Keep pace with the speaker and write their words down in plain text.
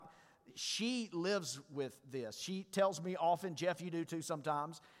she lives with this. She tells me often, Jeff, you do too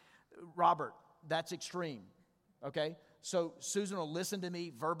sometimes, Robert, that's extreme, okay? So Susan will listen to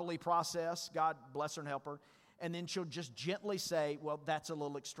me, verbally process, God bless her and help her, and then she'll just gently say, well, that's a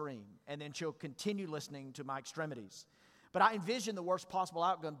little extreme. And then she'll continue listening to my extremities. But I envision the worst possible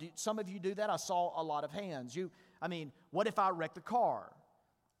outcome. Some of you do that. I saw a lot of hands. What if I wreck the car?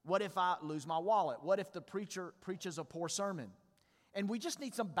 What if I lose my wallet? What if the preacher preaches a poor sermon? And we just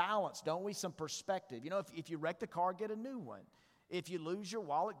need some balance, don't we? Some perspective. If you wreck the car, get a new one. If you lose your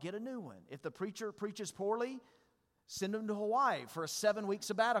wallet, get a new one. If the preacher preaches poorly, send them to Hawaii for a 7-week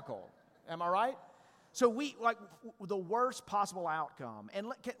sabbatical. Am I right? So the worst possible outcome. And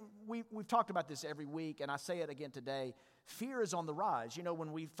we've talked about this every week, and I say it again today. Fear is on the rise.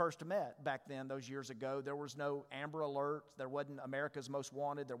 When we first met back then, those years ago, there was no Amber Alert. There wasn't America's Most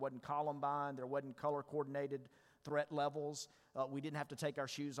Wanted. There wasn't Columbine. There wasn't color-coordinated threat levels. We didn't have to take our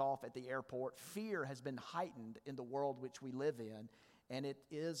shoes off at the airport. Fear has been heightened in the world which we live in, and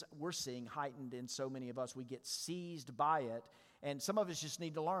we're seeing heightened in so many of us. We get seized by it, and some of us just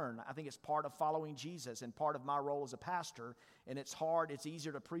need to learn. I think it's part of following Jesus and part of my role as a pastor, and it's hard. It's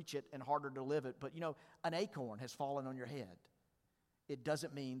easier to preach it and harder to live it, but an acorn has fallen on your head. It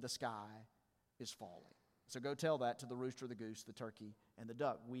doesn't mean the sky is falling. So go tell that to the rooster, the goose, the turkey, and the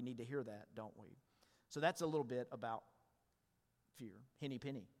duck. We need to hear that, don't we? So that's a little bit about fear. Henny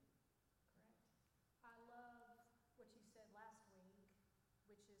Penny. Correct. I love what you said last week,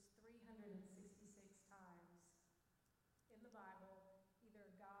 which is 366 times in the Bible, either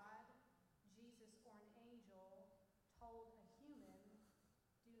God, Jesus, or an angel told a human,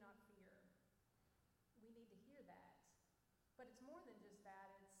 do not fear. We need to hear that. But it's more than just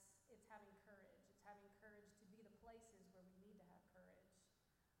that. It's having courage. It's having courage to be the places where we need to have courage.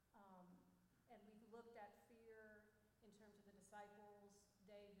 And we've looked at fear in terms of the disciples,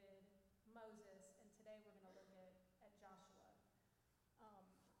 David, Moses, and today we're going to look at Joshua.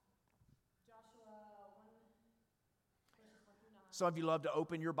 Joshua 1, verses 1 through 9. Some of you love to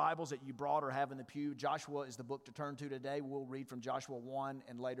open your Bibles that you brought or have in the pew. Joshua is the book to turn to today. We'll read from Joshua 1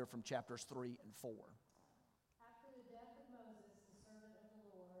 and later from chapters 3 and 4. After the death of Moses, the servant of the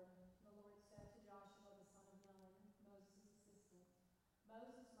Lord said to Joshua the son of Nun, Moses' assistant,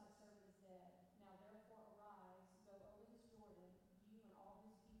 Moses, my servant, is dead. Now therefore arise, go over this Jordan, you and all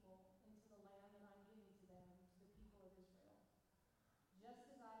his people, into the land that I am giving to them, to the people of Israel. Just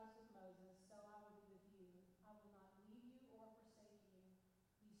as I was with Moses, so I will be with you. I will not leave you or forsake you.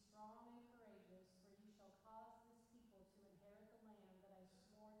 Be strong and courageous, for you shall cause this people to inherit the land that I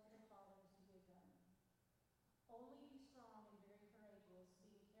swore to their fathers to give them. Only be strong and very courageous,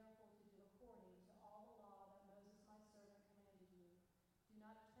 being careful to do according to all the law that Moses my servant commanded you. Do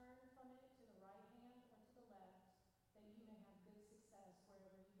not turn from it to the right hand or to the left, that you may have good success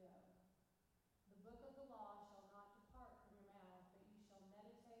wherever you go. The book of the law shall not depart from your mouth, but you shall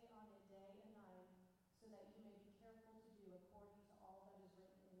meditate on it day and night, so that you may be careful to do according to all that is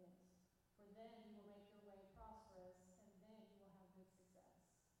written in it. For then you will make your way prosperous, and then you will have good success.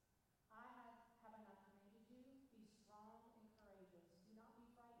 Have I not commanded you? Be strong and courageous. Do not be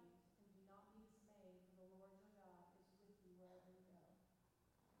frightened, and do not be dismayed, for the Lord your God is with you wherever you go.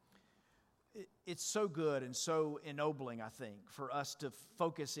 It's so good and so ennobling, I think, for us to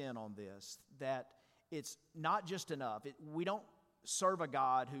focus in on this, that it's not just enough. We don't serve a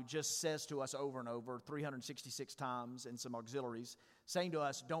God who just says to us over and over 366 times and some auxiliaries, saying to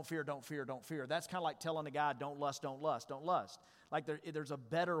us, don't fear, don't fear, don't fear. That's kind of like telling a guy, don't lust, don't lust, don't lust. Like there's a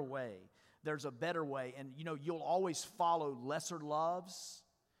better way. There's a better way. And, you'll always follow lesser loves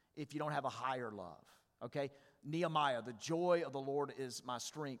if you don't have a higher love, okay? Nehemiah, the joy of the Lord is my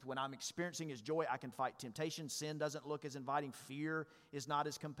strength. When I'm experiencing his joy, I can fight temptation. Sin doesn't look as inviting. Fear is not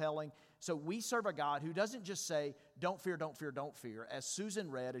as compelling. So we serve a God who doesn't just say, don't fear, don't fear, don't fear. As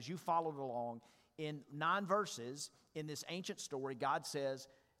Susan read, as you followed along, in 9 verses in this ancient story, God says,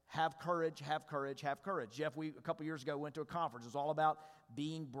 have courage, have courage, have courage. Jeff, a couple years ago went to a conference. It was all about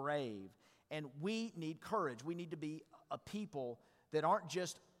being brave. And we need courage. We need to be a people that aren't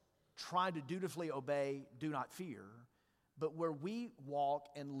just trying to dutifully obey, do not fear, but where we walk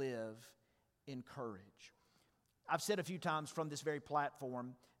and live in courage. I've said a few times from this very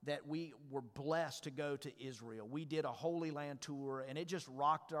platform that we were blessed to go to Israel. We did a Holy Land tour, and it just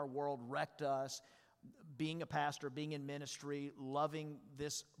rocked our world, wrecked us. Being a pastor, being in ministry, loving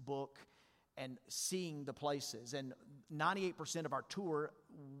this book, and seeing the places. And 98% of our tour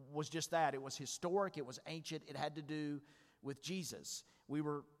was just that. It was historic. It was ancient. It had to do with Jesus. We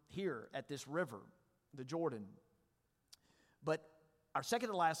were here at this river, the Jordan. But our second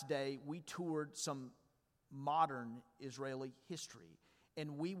to last day, we toured some modern Israeli history.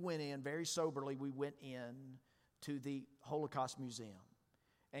 And we went in, very soberly, we went in to the Holocaust Museum.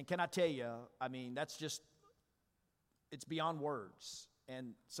 And can I tell you, I mean, that's just, it's beyond words.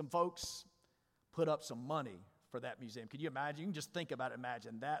 And some folks put up some money for that museum. Can you imagine? You can just think about it,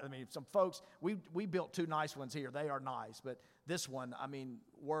 imagine that. I mean, some folks, we built 2 nice ones here. They are nice. But this one, I mean,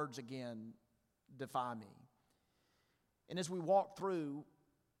 words again defy me. And as we walked through,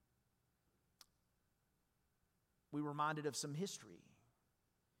 we were reminded of some history.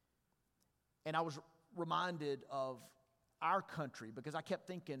 And I was reminded of our country because I kept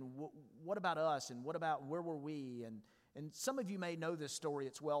thinking, what about us and what about where were we? And some of you may know this story,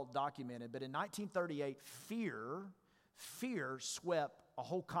 it's well documented, but in 1938, fear swept a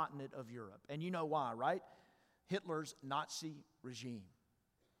whole continent of Europe. And you know why, right? Hitler's Nazi regime.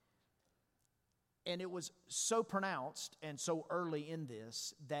 And it was so pronounced and so early in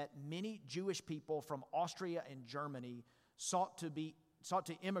this that many Jewish people from Austria and Germany sought to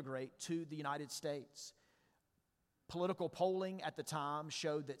immigrate to the United States. Political polling at the time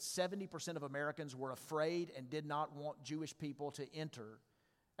showed that 70% of Americans were afraid and did not want Jewish people to enter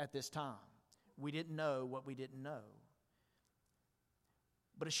at this time. We didn't know what we didn't know.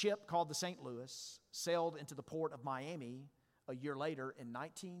 But a ship called the St. Louis sailed into the port of Miami a year later in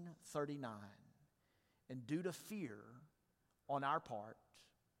 1939. And due to fear on our part,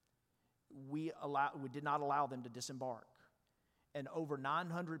 we did not allow them to disembark. And over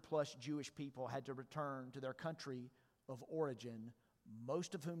 900 plus Jewish people had to return to their country of origin,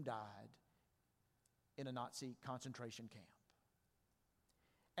 most of whom died in a Nazi concentration camp.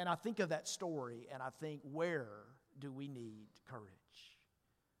 And I think of that story and I think, where do we need courage?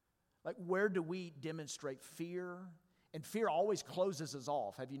 Like, where do we demonstrate fear? And fear always closes us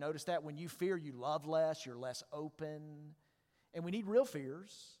off. Have you noticed that? When you fear, you love less, you're less open. And we need real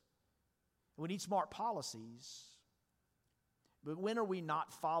fears. We need smart policies. But when are we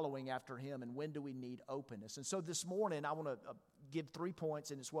not following after Him, and when do we need openness? And so this morning, I want to give 3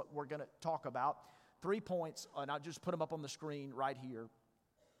 points, and it's what we're going to talk about. 3 points, and I'll just put them up on the screen right here.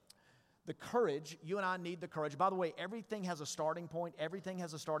 The courage, you and I need the courage. By the way, everything has a starting point. Everything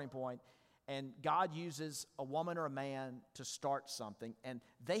has a starting point. And God uses a woman or a man to start something, and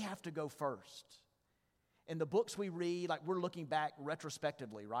they have to go first. In the books we read, like, we're looking back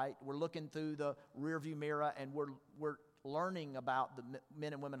retrospectively, right? We're looking through the rearview mirror, and we're learning about the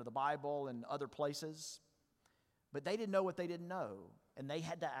men and women of the Bible and other places. But they didn't know what they didn't know, and they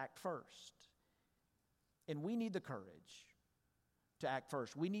had to act first. And we need the courage to act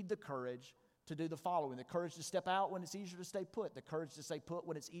first. We need the courage to do the following: the courage to step out when it's easier to stay put, the courage to stay put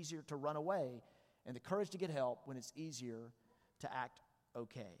when it's easier to run away, and the courage to get help when it's easier to act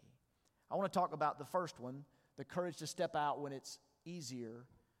okay. I want to talk about the first one, the courage to step out when it's easier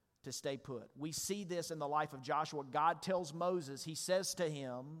to stay put. We see this in the life of Joshua. God tells Moses, He says to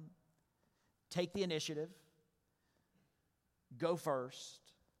him, take the initiative, go first,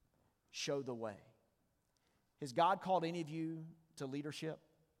 show the way. Has God called any of you to leadership?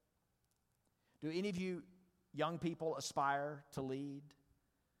 Do any of you young people aspire to lead?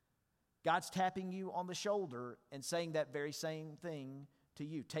 God's tapping you on the shoulder and saying that very same thing to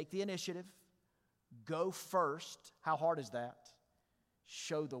you. Take the initiative, go first. How hard is that?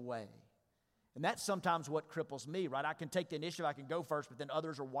 Show the way. And that's sometimes what cripples me, right? I can take the initiative, I can go first, but then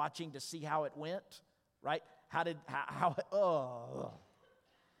others are watching to see how it went, right? And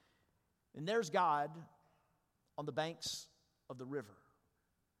there's God on the banks of the river.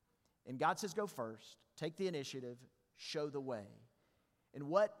 And God says, go first, take the initiative, show the way. And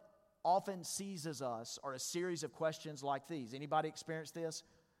what often seizes us are a series of questions like these. Anybody experience this?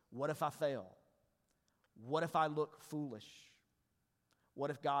 What if I fail? What if I look foolish? What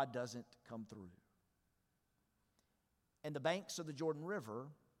if God doesn't come through? And the banks of the Jordan River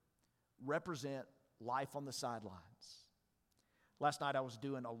represent life on the sidelines. Last night I was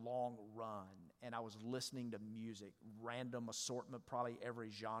doing a long run and I was listening to music, random assortment, probably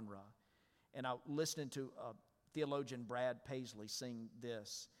every genre. And I listened to theologian Brad Paisley sing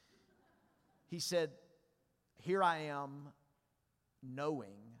this. He said, here I am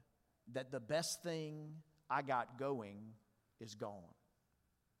knowing that the best thing I got going is gone.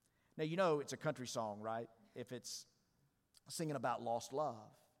 Now, you know it's a country song, right? If it's singing about lost love.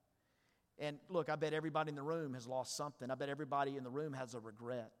 And look, I bet everybody in the room has lost something. I bet everybody in the room has a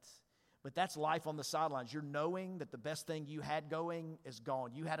regret. But that's life on the sidelines. You're knowing that the best thing you had going is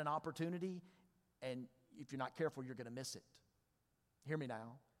gone. You had an opportunity, and if you're not careful, you're going to miss it. Hear me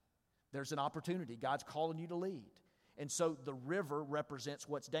now. There's an opportunity. God's calling you to lead. And so the river represents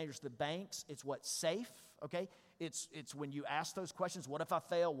what's dangerous. The banks, it's what's safe, okay? It's when you ask those questions, what if I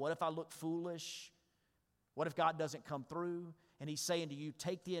fail? What if I look foolish? What if God doesn't come through? And he's saying to you,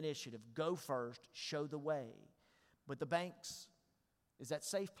 take the initiative, go first, show the way. But the banks is that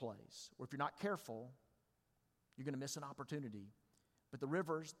safe place where if you're not careful, you're going to miss an opportunity. But the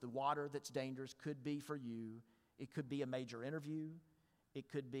rivers, the water that's dangerous could be for you. It could be a major interview. It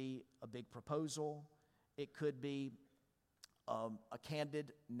could be a big proposal. It could be a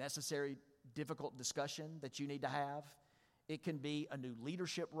candid, necessary, difficult discussion that you need to have. It can be a new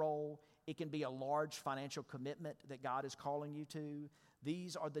leadership role. It can be a large financial commitment that God is calling you to.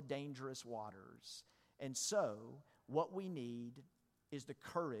 These are the dangerous waters. And so, what we need is the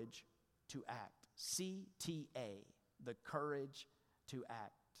courage to act. CTA, the courage to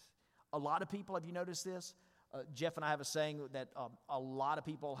act. A lot of people, have you noticed this? Jeff and I have a saying that a lot of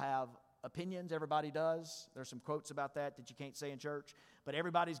people have opinions. Everybody does. There's some quotes about that you can't say in church. But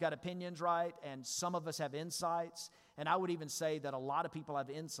everybody's got opinions, right? And some of us have insights. And I would even say that a lot of people have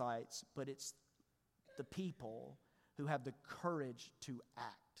insights, but it's the people who have the courage to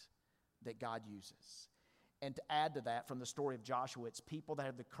act that God uses. And to add to that, from the story of Joshua, it's people that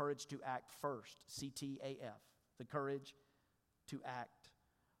have the courage to act first. CTAF, the courage to act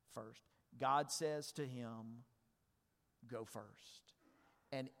first. God says to him, go first.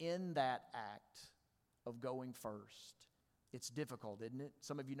 And in that act of going first, it's difficult, isn't it?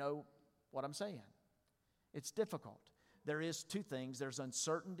 Some of you know what I'm saying. It's difficult. There is two things. There's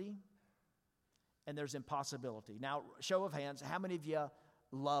uncertainty and there's impossibility. Now, show of hands, how many of you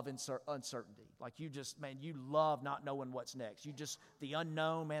love uncertainty? Like you love not knowing what's next. The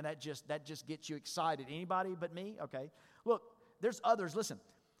unknown, man, that just gets you excited. Anybody but me? Okay. Look, there's others. Listen,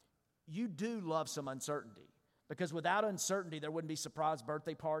 you do love some uncertainty. Because without uncertainty, there wouldn't be surprise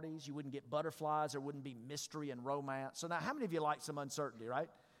birthday parties. You wouldn't get butterflies. There wouldn't be mystery and romance. So now, how many of you like some uncertainty, right?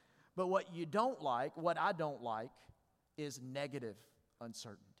 But what I don't like, is negative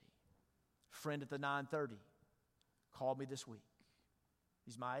uncertainty. Friend at the 9:30 called me this week.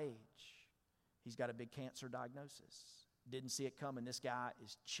 He's my age. He's got a big cancer diagnosis. Didn't see it coming. This guy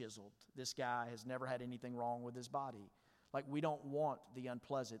is chiseled. This guy has never had anything wrong with his body. Like, we don't want the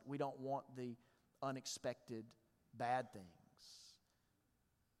unpleasant. We don't want the unexpected bad things.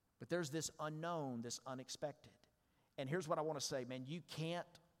 But there's this unknown, this unexpected. And here's what I want to say, man, you can't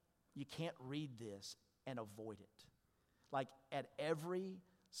read this and avoid it. Like, at every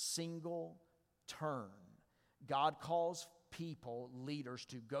single turn, God calls people, leaders,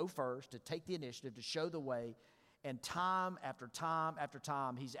 to go first, to take the initiative, to show the way. And time after time after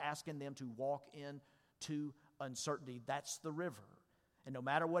time, he's asking them to walk into uncertainty. That's the river. And no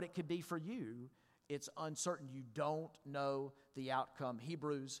matter what it could be for you, it's uncertain. You don't know the outcome.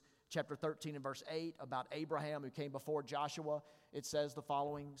 Hebrews chapter 13 and verse 8 about Abraham who came before Joshua. It says the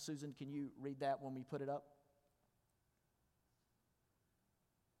following. Susan, can you read that when we put it up?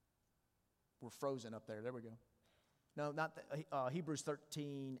 We're frozen up there. There we go. No, not Hebrews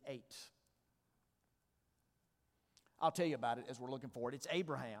 13, 8. I'll tell you about it as we're looking for it. It's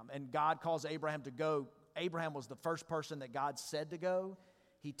Abraham, and God calls Abraham to go. Abraham was the first person that God said to go.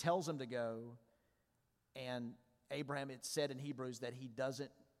 He tells him to go, and Abraham, it said in Hebrews that he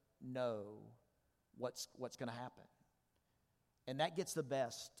doesn't know what's going to happen. And that gets the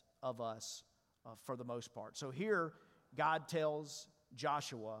best of us for the most part. So here, God tells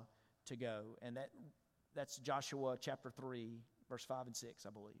Joshua to go, and that's Joshua chapter 3, verse 5 and 6,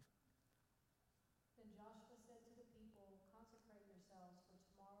 I believe. Then Joshua said to the people, consecrate yourselves, for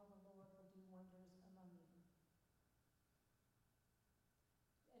tomorrow the Lord will do wonders among you.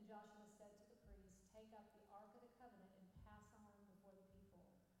 And Joshua said to the priests, take up the ark of the covenant and pass on before the people.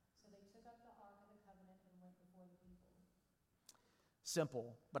 So they took up the ark of the covenant and went before the people.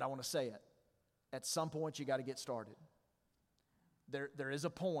 Simple, but I want to say it. At some point, you got to get started. There is a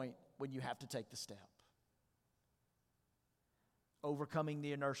point when you have to take the step. Overcoming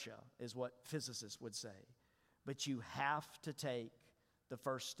the inertia is what physicists would say. But you have to take the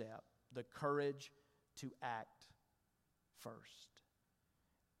first step, the courage to act first.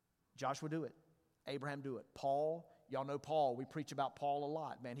 Joshua do it. Abraham do it. Paul, y'all know Paul. We preach about Paul a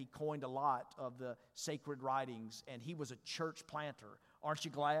lot. Man, he coined a lot of the sacred writings, and he was a church planter. Aren't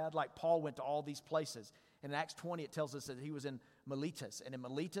you glad? Like, Paul went to all these places. And in Acts 20, it tells us that he was in Miletus. And in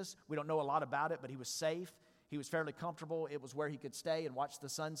Miletus, we don't know a lot about it, but he was safe. He was fairly comfortable. It was where he could stay and watch the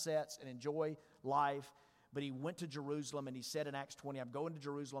sunsets and enjoy life. But he went to Jerusalem, and he said in Acts 20, I'm going to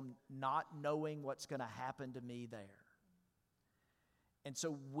Jerusalem not knowing what's going to happen to me there. And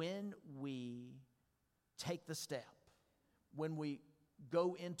so when we take the step, when we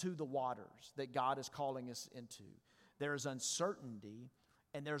go into the waters that God is calling us into, there is uncertainty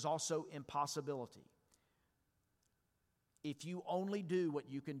and there's also impossibility. If you only do what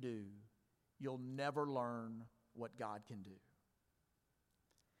you can do, you'll never learn what God can do.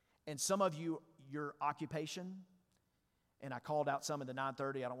 And some of you, your occupation, and I called out some in the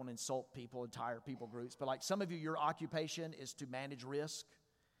 9:30. I don't want to insult people, entire people groups, but like some of you, your occupation is to manage risk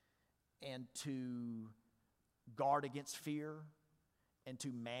and to guard against fear and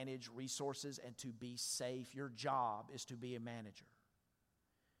to manage resources and to be safe. Your job is to be a manager.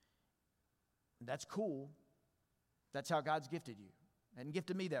 That's cool. That's how God's gifted you. And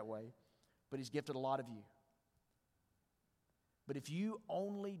gifted me that way, but He's gifted a lot of you. But if you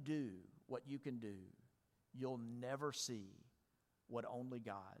only do what you can do, you'll never see what only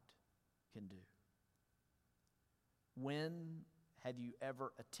God can do. When have you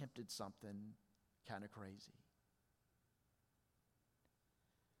ever attempted something kind of crazy?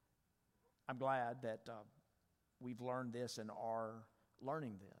 I'm glad that we've learned this and are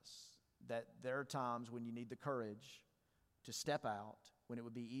learning this, that there are times when you need the courage to step out when it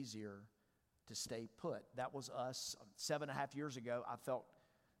would be easier to stay put. That was us 7.5 years ago. I felt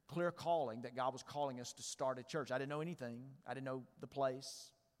clear calling that God was calling us to start a church. I didn't know anything. I didn't know the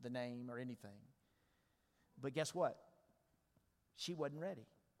place, the name, or anything. But guess what? She wasn't ready.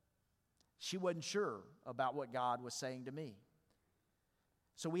 She wasn't sure about what God was saying to me.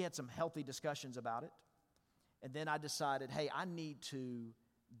 So we had some healthy discussions about it. And then I decided, hey, I need to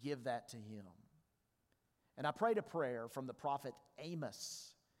give that to Him. And I prayed a prayer from the prophet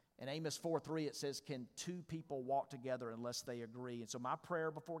Amos. In Amos 4:3, it says, can two people walk together unless they agree? And so my prayer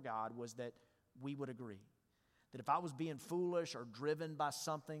before God was that we would agree. That if I was being foolish or driven by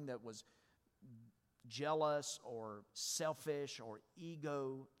something that was jealous or selfish or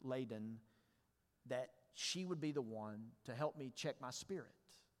ego-laden, that she would be the one to help me check my spirit.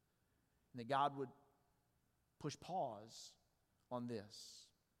 And that God would push pause on this.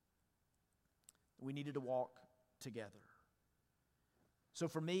 We needed to walk together. So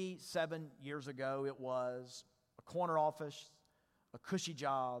for me, 7 years ago, it was a corner office, a cushy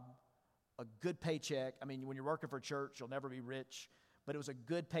job, a good paycheck. I mean, when you're working for a church, you'll never be rich, but it was a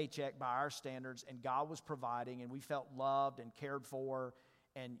good paycheck by our standards, and God was providing, and we felt loved and cared for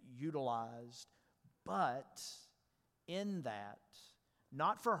and utilized. But in that,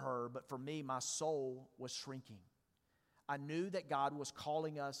 not for her, but for me, my soul was shrinking. I knew that God was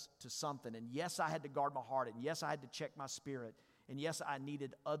calling us to something, and yes, I had to guard my heart, and yes, I had to check my spirit, and yes, I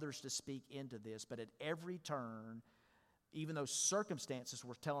needed others to speak into this, but at every turn, even though circumstances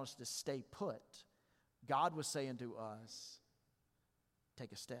were telling us to stay put, God was saying to us,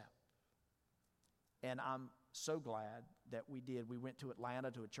 take a step. And I'm so glad that we did. We went to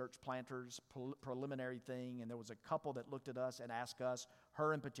Atlanta to a church planters preliminary thing, and there was a couple that looked at us and asked us,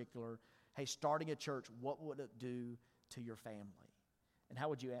 her in particular, hey, starting a church, what would it do to your family? And how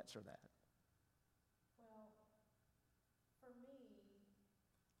would you answer that? Well, for me,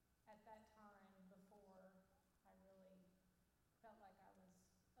 at that time, before I really felt like I was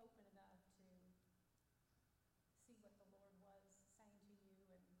open enough to see what the Lord was saying to you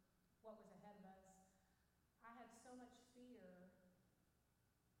and what was ahead of us, I had so much fear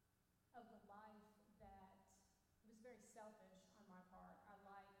of the life that it was very selfish on my part. I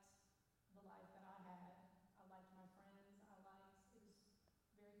liked the life that I had. I liked my friends. It was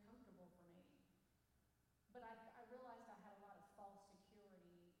very comfortable for me. But I realized I had a lot of false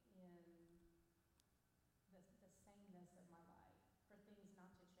security in the sameness of my life, for things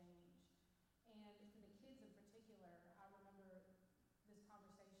not to change. And for the kids in particular, I remember this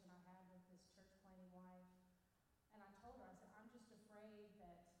conversation I had with this church planting wife. And I told her, I said, I'm just afraid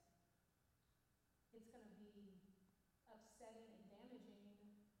that it's going to be upsetting and damaging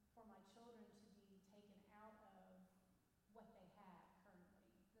for my children to be taken out of what they have currently,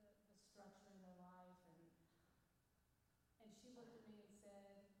 the structure in their life. And she looked at me and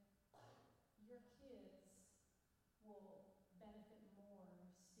said, your kids will benefit more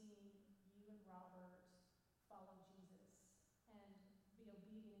seeing you and Robert follow Jesus and be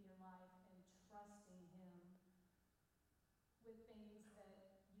obedient in your life and trusting Him with things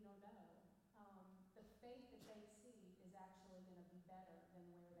that you don't know. The faith that they see is actually going to be better than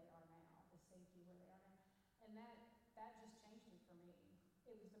where they are now, the safety where they are now. And that just changed it for me.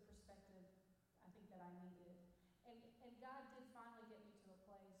 It was the perspective I think that I needed. And God did finally get me to a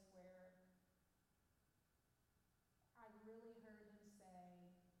place where I really heard Him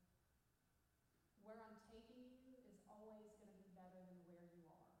say, where I'm taking you is always going to be better than where you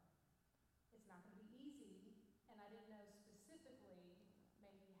are. It's not going to be easy, and I didn't know specifically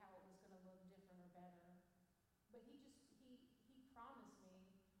maybe how it was going to look different or better. But he promised me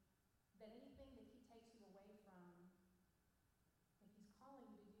that anything that He takes you away from, if He's calling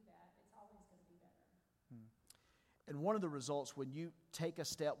you to do that, it's always going to be better. And one of the results when you take a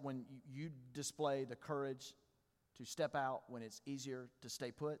step, when you display the courage to to step out when it's easier to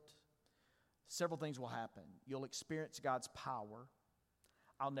stay put, several things will happen. You'll experience God's power.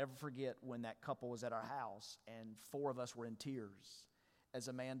 I'll never forget when that couple was at our house and 4 of us were in tears as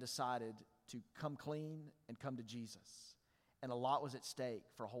a man decided to come clean and come to Jesus. And a lot was at stake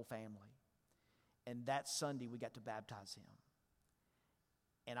for a whole family. And that Sunday, we got to baptize him.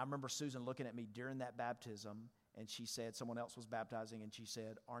 And I remember Susan looking at me during that baptism, and she said, someone else was baptizing, and she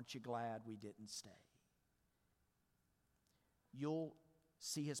said, "Aren't you glad we didn't stay?" You'll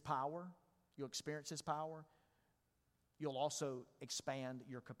see his power. You'll experience his power. You'll also expand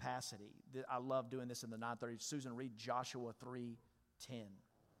your capacity. I love doing this in the 9:30. Susan, read Joshua 3:10.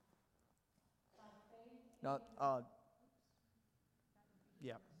 No,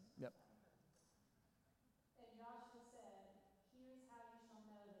 Yep. And Joshua said, "Here is how you shall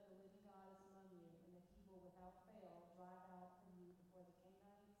know that the living God is among you, and that he will without fail drive out from you before the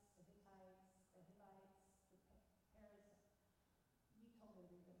Canaanites, the Hittites, the Hivites, the Perizzites." You told me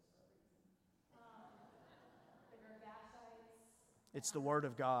to read those for a reason. The Girgashites. It's the word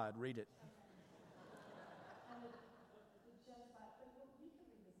of God. Read it. And the Jebusites. But you can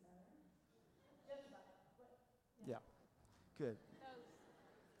read this better. Jebusites. Yeah. Good.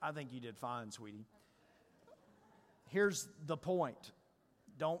 I think you did fine, sweetie. Here's the point.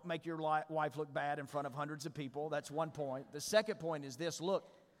 Don't make your wife look bad in front of hundreds of people. That's one point. The second point is this.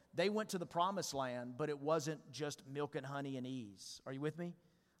 Look, they went to the promised land, but it wasn't just milk and honey and ease. Are you with me?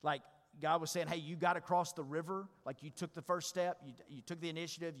 Like God was saying, hey, you got to cross the river. Like you took the first step. You took the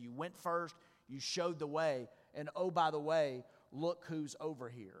initiative. You went first. You showed the way. And oh, by the way, look who's over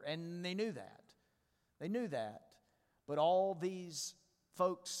here. And they knew that. They knew that. But all these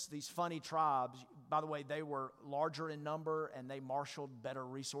folks, these funny tribes, by the way, they were larger in number and they marshaled better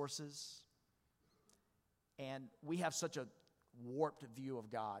resources. And we have such a warped view of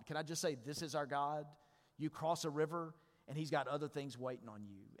God. Can I just say, this is our God? You cross a river and he's got other things waiting on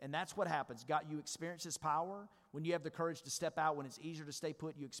you. And that's what happens. God, you experience his power. When you have the courage to step out, when it's easier to stay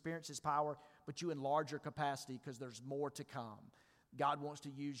put, you experience his power, but you enlarge your capacity because there's more to come. God wants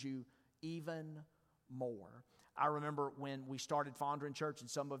to use you even more. I remember when we started Fondren Church, and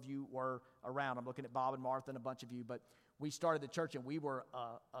some of you were around. I'm looking at Bob and Martha and a bunch of you, but we started the church, and we were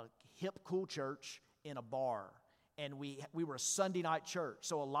a hip, cool church in a bar, and we were a Sunday night church.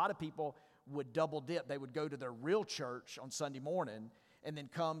 So a lot of people would double dip. They would go to their real church on Sunday morning and then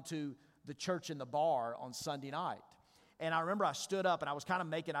come to the church in the bar on Sunday night. And I remember I stood up, and I was kind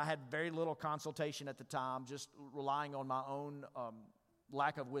of I had very little consultation at the time, just relying on my own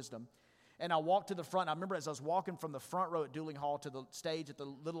lack of wisdom. And I walked to the front. I remember as I was walking from the front row at Dooling Hall to the stage at the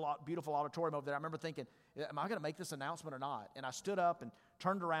little beautiful auditorium over there, I remember thinking, am I going to make this announcement or not? And I stood up and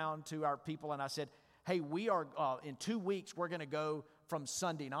turned around to our people and I said, hey, we are, in 2 weeks, we're going to go from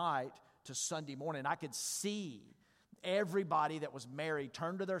Sunday night to Sunday morning. I could see everybody that was married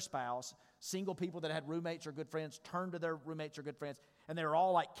turn to their spouse. Single people that had roommates or good friends turn to their roommates or good friends. And they were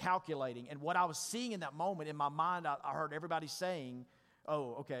all like calculating. And what I was seeing in that moment, in my mind, I heard everybody saying,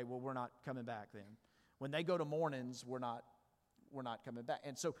 oh, okay, well, we're not coming back then. When they go to mornings, we're not coming back.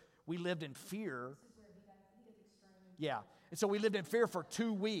 And so we lived in fear. This is where he gets extreme. Yeah. And so we lived in fear for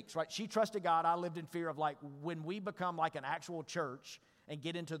 2 weeks, right? She trusted God. I lived in fear of like when we become like an actual church and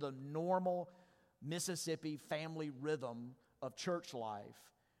get into the normal Mississippi family rhythm of church life,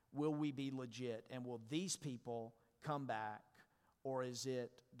 will we be legit? And will these people come back? Or is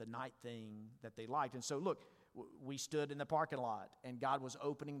it the night thing that they liked? And so look, we stood in the parking lot, and God was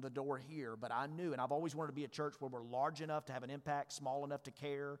opening the door here. But I knew, and I've always wanted to be a church where we're large enough to have an impact, small enough to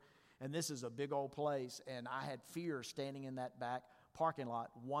care. And this is a big old place, and I had fear standing in that back parking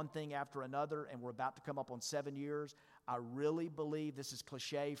lot, one thing after another, and we're about to come up on 7 years. I really believe, this is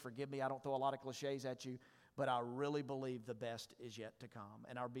cliche, forgive me, I don't throw a lot of cliches at you, but I really believe the best is yet to come.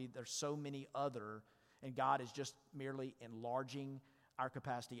 And there's so many other, and God is just merely enlarging our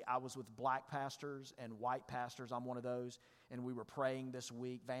capacity. I was with black pastors and white pastors. I'm one of those. And we were praying this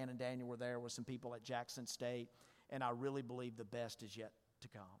week. Van and Daniel were there with some people at Jackson State. And I really believe the best is yet to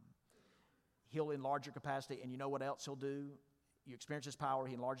come. He'll enlarge your capacity. And you know what else he'll do? You experience his power.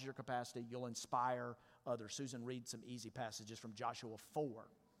 He enlarges your capacity. You'll inspire others. Susan, read some easy passages from Joshua 4.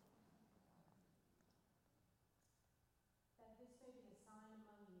 That this may be a sign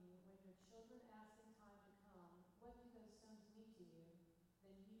among you, when your children ask in time to come, what do those stones mean to you?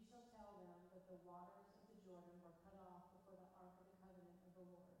 Then you shall tell them that the waters of the Jordan were cut off before the ark of the covenant of the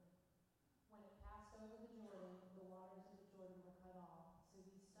Lord. When it passed over the Jordan, the waters of the Jordan were cut off. So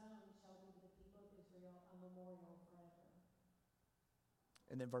these stones shall be to the people of Israel a memorial forever.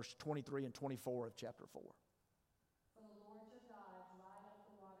 And then verse 23 and 24 of chapter 4. For the Lord your God dried up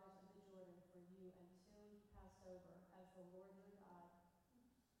the waters of the Jordan for you until he passed over,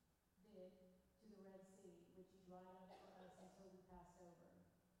 dried up for us until we passed over,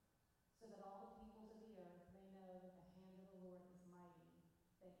 so that all the peoples of the earth may know that the hand of the Lord is mighty,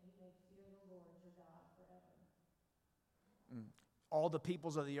 that you may fear the Lord your God forever. All the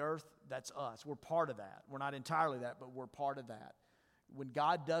peoples of the earth, that's us. We're part of that. We're not entirely that, but we're part of that. When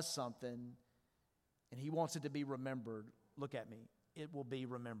God does something and he wants it to be remembered, look at me, it will be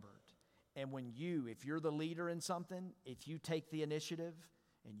remembered. And when if you're the leader in something, if you take the initiative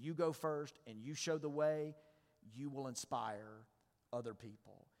and you go first and you show the way, you will inspire other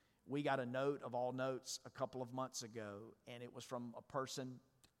people. We got a note of all notes a couple of months ago, and it was from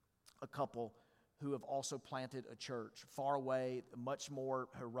a couple who have also planted a church far away, a much more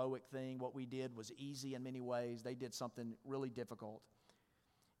heroic thing. What we did was easy in many ways. They did something really difficult.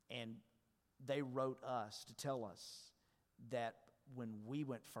 And they wrote us to tell us that when we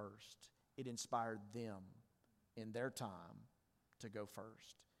went first, it inspired them in their time to go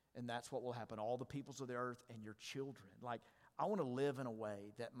first. And that's what will happen. All the peoples of the earth and your children. Like, I want to live in a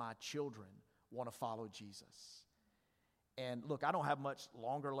way that my children want to follow Jesus. And look, I don't have much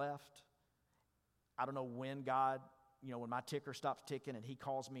longer left. I don't know when God, when my ticker stops ticking and he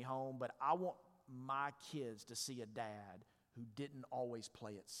calls me home, but I want my kids to see a dad who didn't always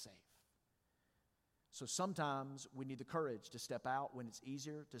play it safe. So sometimes we need the courage to step out when it's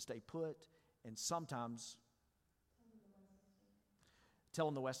easier to stay put, and sometimes tell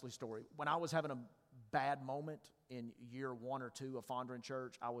them the Wesley story. When I was having a bad moment in year 1 or 2 of Fondren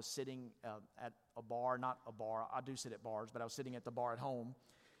Church, I was sitting at a bar, not a bar, I do sit at bars, but I was sitting at the bar at home,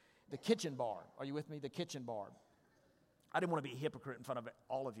 the kitchen bar. Are you with me? The kitchen bar. I didn't want to be a hypocrite in front of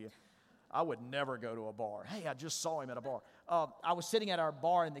all of you. I would never go to a bar. Hey, I just saw him at a bar. I was sitting at our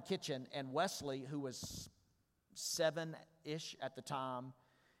bar in the kitchen, and Wesley, who was 7-ish at the time,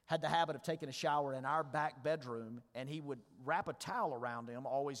 had the habit of taking a shower in our back bedroom, and he would wrap a towel around him,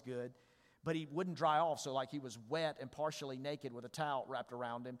 always good, but he wouldn't dry off, so like he was wet and partially naked with a towel wrapped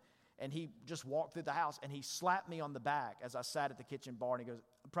around him, and he just walked through the house, and he slapped me on the back as I sat at the kitchen bar, and he goes,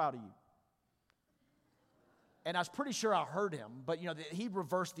 "I'm proud of you." And I was pretty sure I heard him, but he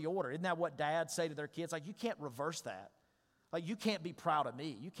reversed the order. Isn't that what dads say to their kids? Like, you can't reverse that. Like, you can't be proud of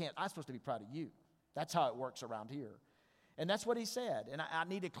me. I'm supposed to be proud of you. That's how it works around here. And that's what he said. And I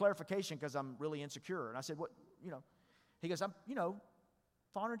needed clarification because I'm really insecure. And I said, what, he goes, I'm,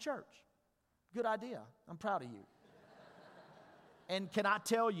 Fondren Church. Good idea. I'm proud of you. And can I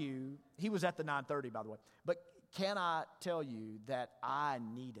tell you, he was at the 9:30, by the way, but can I tell you that I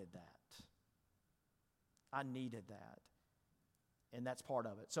needed that? I needed that. And that's part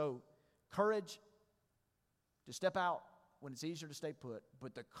of it. So courage to step out when it's easier to stay put,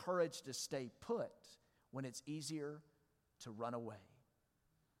 but the courage to stay put when it's easier to run away.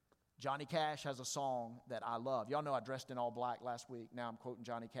 Johnny Cash has a song that I love. Y'all know I dressed in all black last week. Now I'm quoting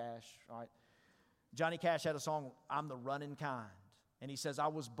Johnny Cash, all right? Johnny Cash had a song, "I'm the running kind." And he says, I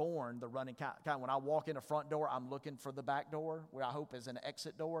was born the running kind. When I walk in the front door, I'm looking for the back door, where I hope is an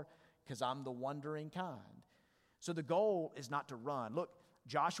exit door, because I'm the wandering kind. So the goal is not to run. Look,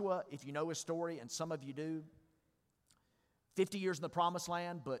 Joshua, if you know his story, and some of you do, 50 years in the promised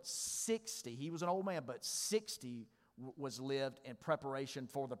land, but 60, he was an old man, but 60 was lived in preparation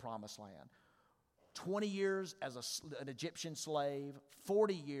for the promised land. 20 years as an Egyptian slave,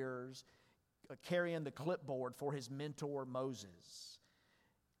 40 years carrying the clipboard for his mentor Moses,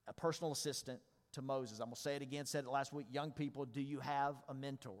 a personal assistant to Moses. I'm going to say it again, said it last week. Young people, do you have a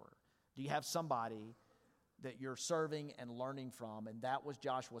mentor? Do you have somebody that you're serving and learning from? And that was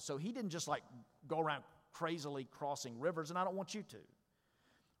Joshua. So he didn't just go around crazily crossing rivers, and I don't want you to.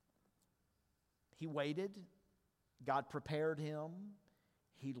 He waited. God prepared him.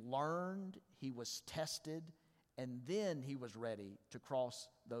 He learned. He was tested. And then he was ready to cross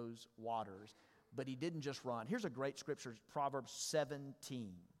those waters. But he didn't just run. Here's a great scripture, Proverbs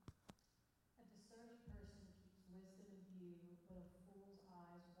 17. A discerning person keeps wisdom in view, but a fool's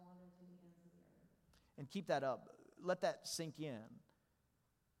eyes wander to the ends of the earth. And keep that up. Let that sink in.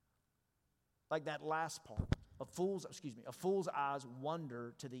 Like that last part. A fool's eyes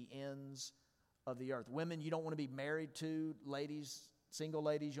wander to the ends of the earth. Women, you don't want to be married to, ladies, single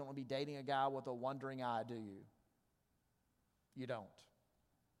ladies, you don't want to be dating a guy with a wandering eye, do you? You don't.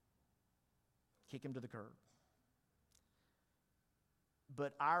 Kick him to the curb.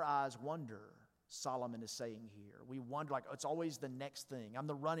 But our eyes wander, Solomon is saying here. We wonder, it's always the next thing. I'm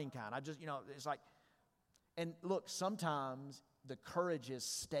the running kind. It's like, and look, sometimes the courage is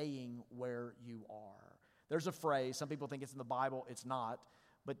staying where you are. There's a phrase, some people think it's in the Bible, it's not,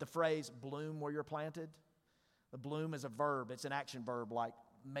 but the phrase, bloom where you're planted, the bloom is a verb, it's an action verb, like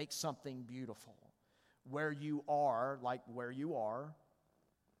make something beautiful. Where you are, like where you are,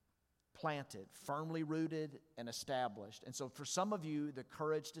 planted, firmly rooted and established. And so for some of you, the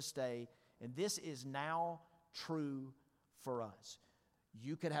courage to stay, and this is now true for us.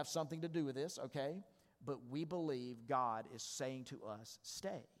 You could have something to do with this, okay? But we believe God is saying to us,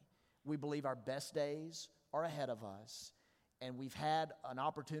 stay. We believe our best days are ahead of us, and we've had an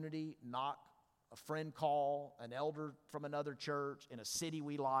opportunity, knock, a friend call, an elder from another church in a city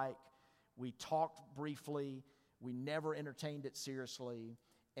we like. We talked briefly. We never entertained it seriously.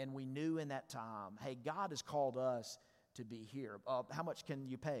 And we knew in that time, hey, God has called us to be here. How much can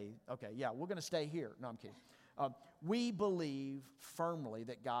you pay? Okay, yeah, we're going to stay here. No, I'm kidding. We believe firmly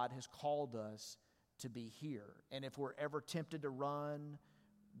that God has called us to be here. And if we're ever tempted to run,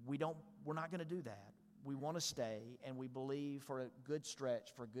 we're not going to do that. We want to stay, and we believe for a good stretch,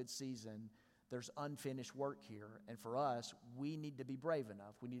 for a good season, there's unfinished work here. And for us, we need to be brave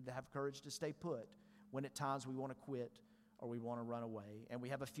enough. We need to have courage to stay put when at times we want to quit or we want to run away. And we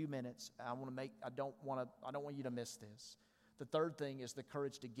have a few minutes. I don't want you to miss this. The third thing is the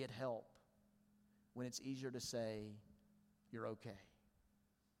courage to get help when it's easier to say, you're okay.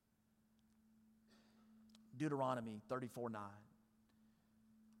 Deuteronomy 34:9.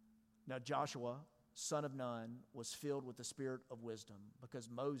 Now Joshua, son of Nun, was filled with the spirit of wisdom because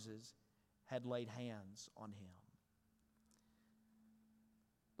Moses had laid hands on him.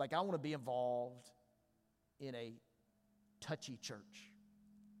 Like, I want to be involved in a touchy church.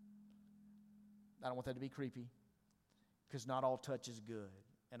 I don't want that to be creepy, because not all touch is good.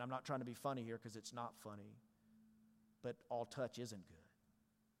 And I'm not trying to be funny here, because it's not funny, but all touch isn't good.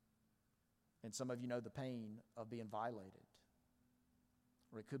 And some of you know the pain of being violated,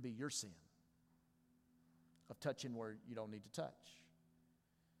 or it could be your sin of touching where you don't need to touch.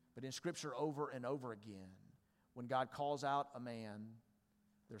 But in Scripture, over and over again, when God calls out a man,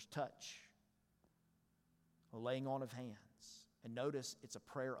 there's touch, a laying on of hands. And notice it's a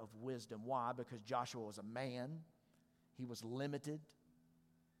prayer of wisdom. Why? Because Joshua was a man. He was limited.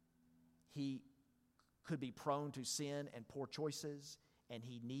 He could be prone to sin and poor choices, and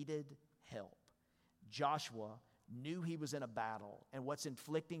he needed help. Joshua knew he was in a battle, and what's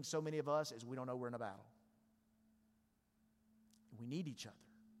inflicting so many of us is we don't know we're in a battle. We need each other.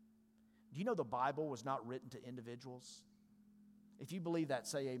 Do you know the Bible was not written to individuals? If you believe that,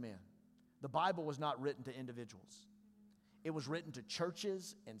 say amen. The Bible was not written to individuals. It was written to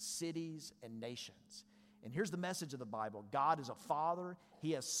churches and cities and nations. And here's the message of the Bible. God is a father.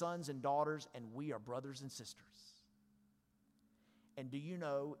 He has sons and daughters, and we are brothers and sisters. And do you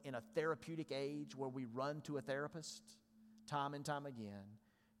know, in a therapeutic age where we run to a therapist time and time again,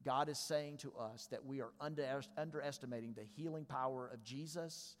 God is saying to us that we are underestimating the healing power of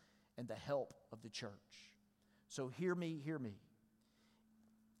Jesus and the help of the church. So hear me.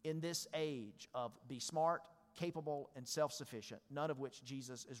 In this age of be smart, capable, and self-sufficient, none of which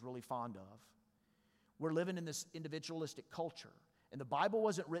Jesus is really fond of, we're living in this individualistic culture. And the Bible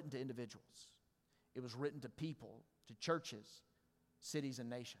wasn't written to individuals. It was written to people, to churches, cities, and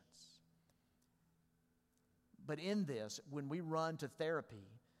nations. But in this, when we run to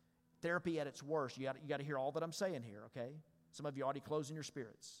therapy at its worst, you got to hear all that I'm saying here, okay? Some of you already closing your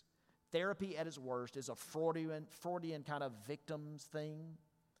spirits. Therapy at its worst is a Freudian kind of victims thing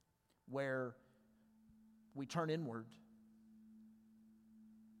where we turn inward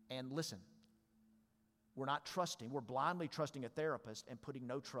and listen. We're not trusting. We're blindly trusting a therapist and putting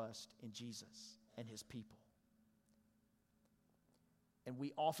no trust in Jesus and his people. And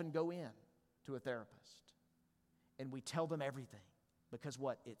we often go in to a therapist and we tell them everything because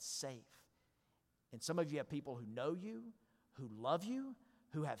what? It's safe. And some of you have people who know you, who love you,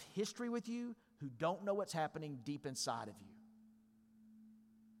 who have history with you, who don't know what's happening deep inside of you.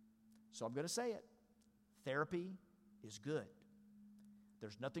 So I'm going to say it. Therapy is good.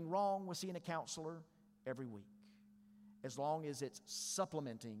 There's nothing wrong with seeing a counselor every week, as long as it's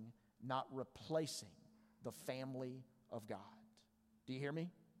supplementing, not replacing, the family of God. Do you hear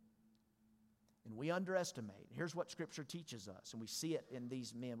me? And we underestimate. Here's what Scripture teaches us, and we see it in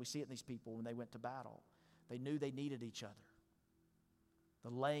these men. We see it in these people when they went to battle. They knew they needed each other. The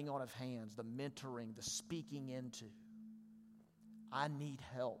laying on of hands, the mentoring, the speaking into. I need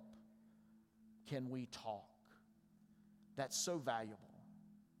help. Can we talk? That's so valuable.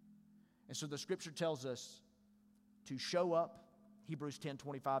 And so the Scripture tells us to show up. Hebrews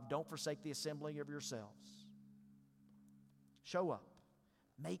 10:25, don't forsake the assembling of yourselves. Show up.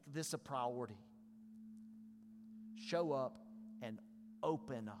 Make this a priority. Show up and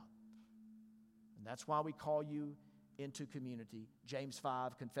open up. And that's why we call you into community. James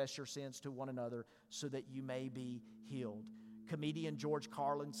 5, confess your sins to one another so that you may be healed. Comedian George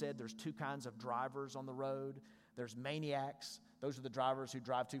Carlin said there's two kinds of drivers on the road. There's maniacs. Those are the drivers who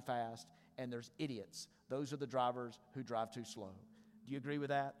drive too fast. And there's idiots. Those are the drivers who drive too slow. Do you agree with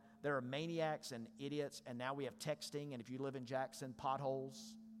that? There are maniacs and idiots, and now we have texting, and if you live in Jackson,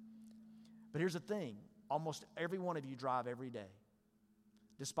 potholes. But here's the thing. Almost every one of you drive every day.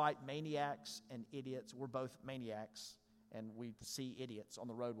 Despite maniacs and idiots, we're both maniacs, and we see idiots on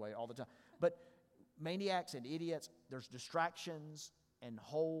the roadway all the time. But maniacs and idiots, there's distractions and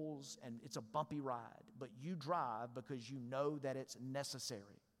holes, and it's a bumpy ride. But you drive because you know that it's necessary.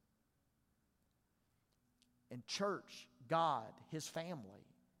 And church, God, His family,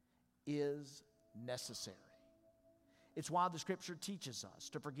 is necessary. It's why the Scripture teaches us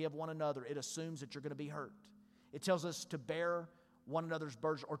to forgive one another. It assumes that you're going to be hurt. It tells us to bear one another's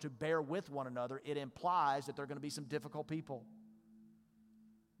burdens or to bear with one another. It implies that there are going to be some difficult people.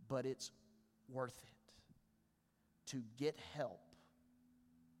 But it's worth it to get help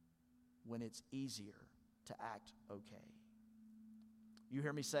when it's easier to act okay. You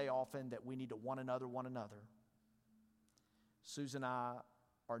hear me say often that we need to one another. Susan and I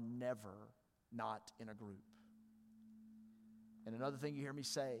are never not in a group. And another thing you hear me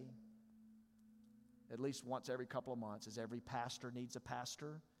say, at least once every couple of months, is every pastor needs a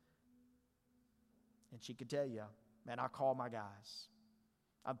pastor. And she could tell you, man, I call my guys.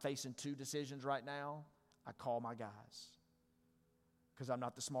 I'm facing 2 decisions right now. I call my guys. Because I'm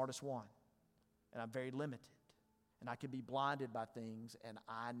not the smartest one. And I'm very limited. And I can be blinded by things, and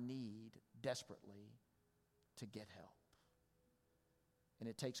I need desperately to get help. And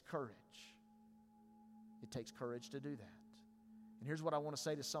it takes courage. It takes courage to do that. And here's what I want to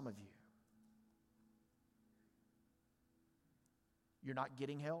say to some of you. You're not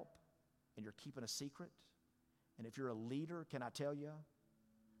getting help, and you're keeping a secret. And if you're a leader, can I tell you,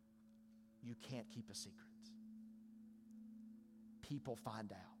 you can't keep a secret. People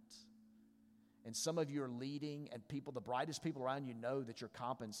find out. And some of you are leading, and people, the brightest people around you, know that you're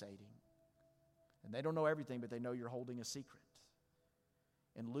compensating. And they don't know everything, but they know you're holding a secret.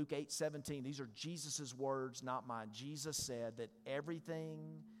 In Luke 8:17, these are Jesus' words, not mine. Jesus said that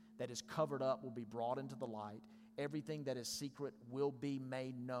everything that is covered up will be brought into the light. Everything that is secret will be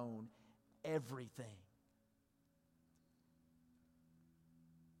made known. Everything.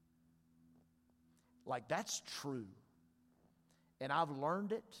 Like, that's true. And I've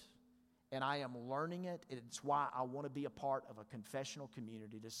learned it, and I am learning it. It's why I want to be a part of a confessional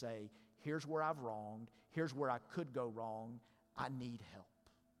community to say, here's where I've wronged. Here's where I could go wrong. I need help.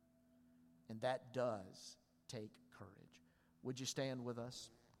 And that does take courage. Would you stand with us?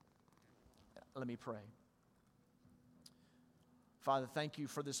 Let me pray. Father, thank you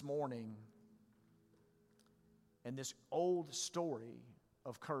for this morning and this old story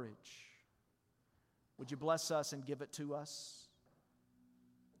of courage. Would you bless us and give it to us?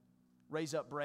 Raise up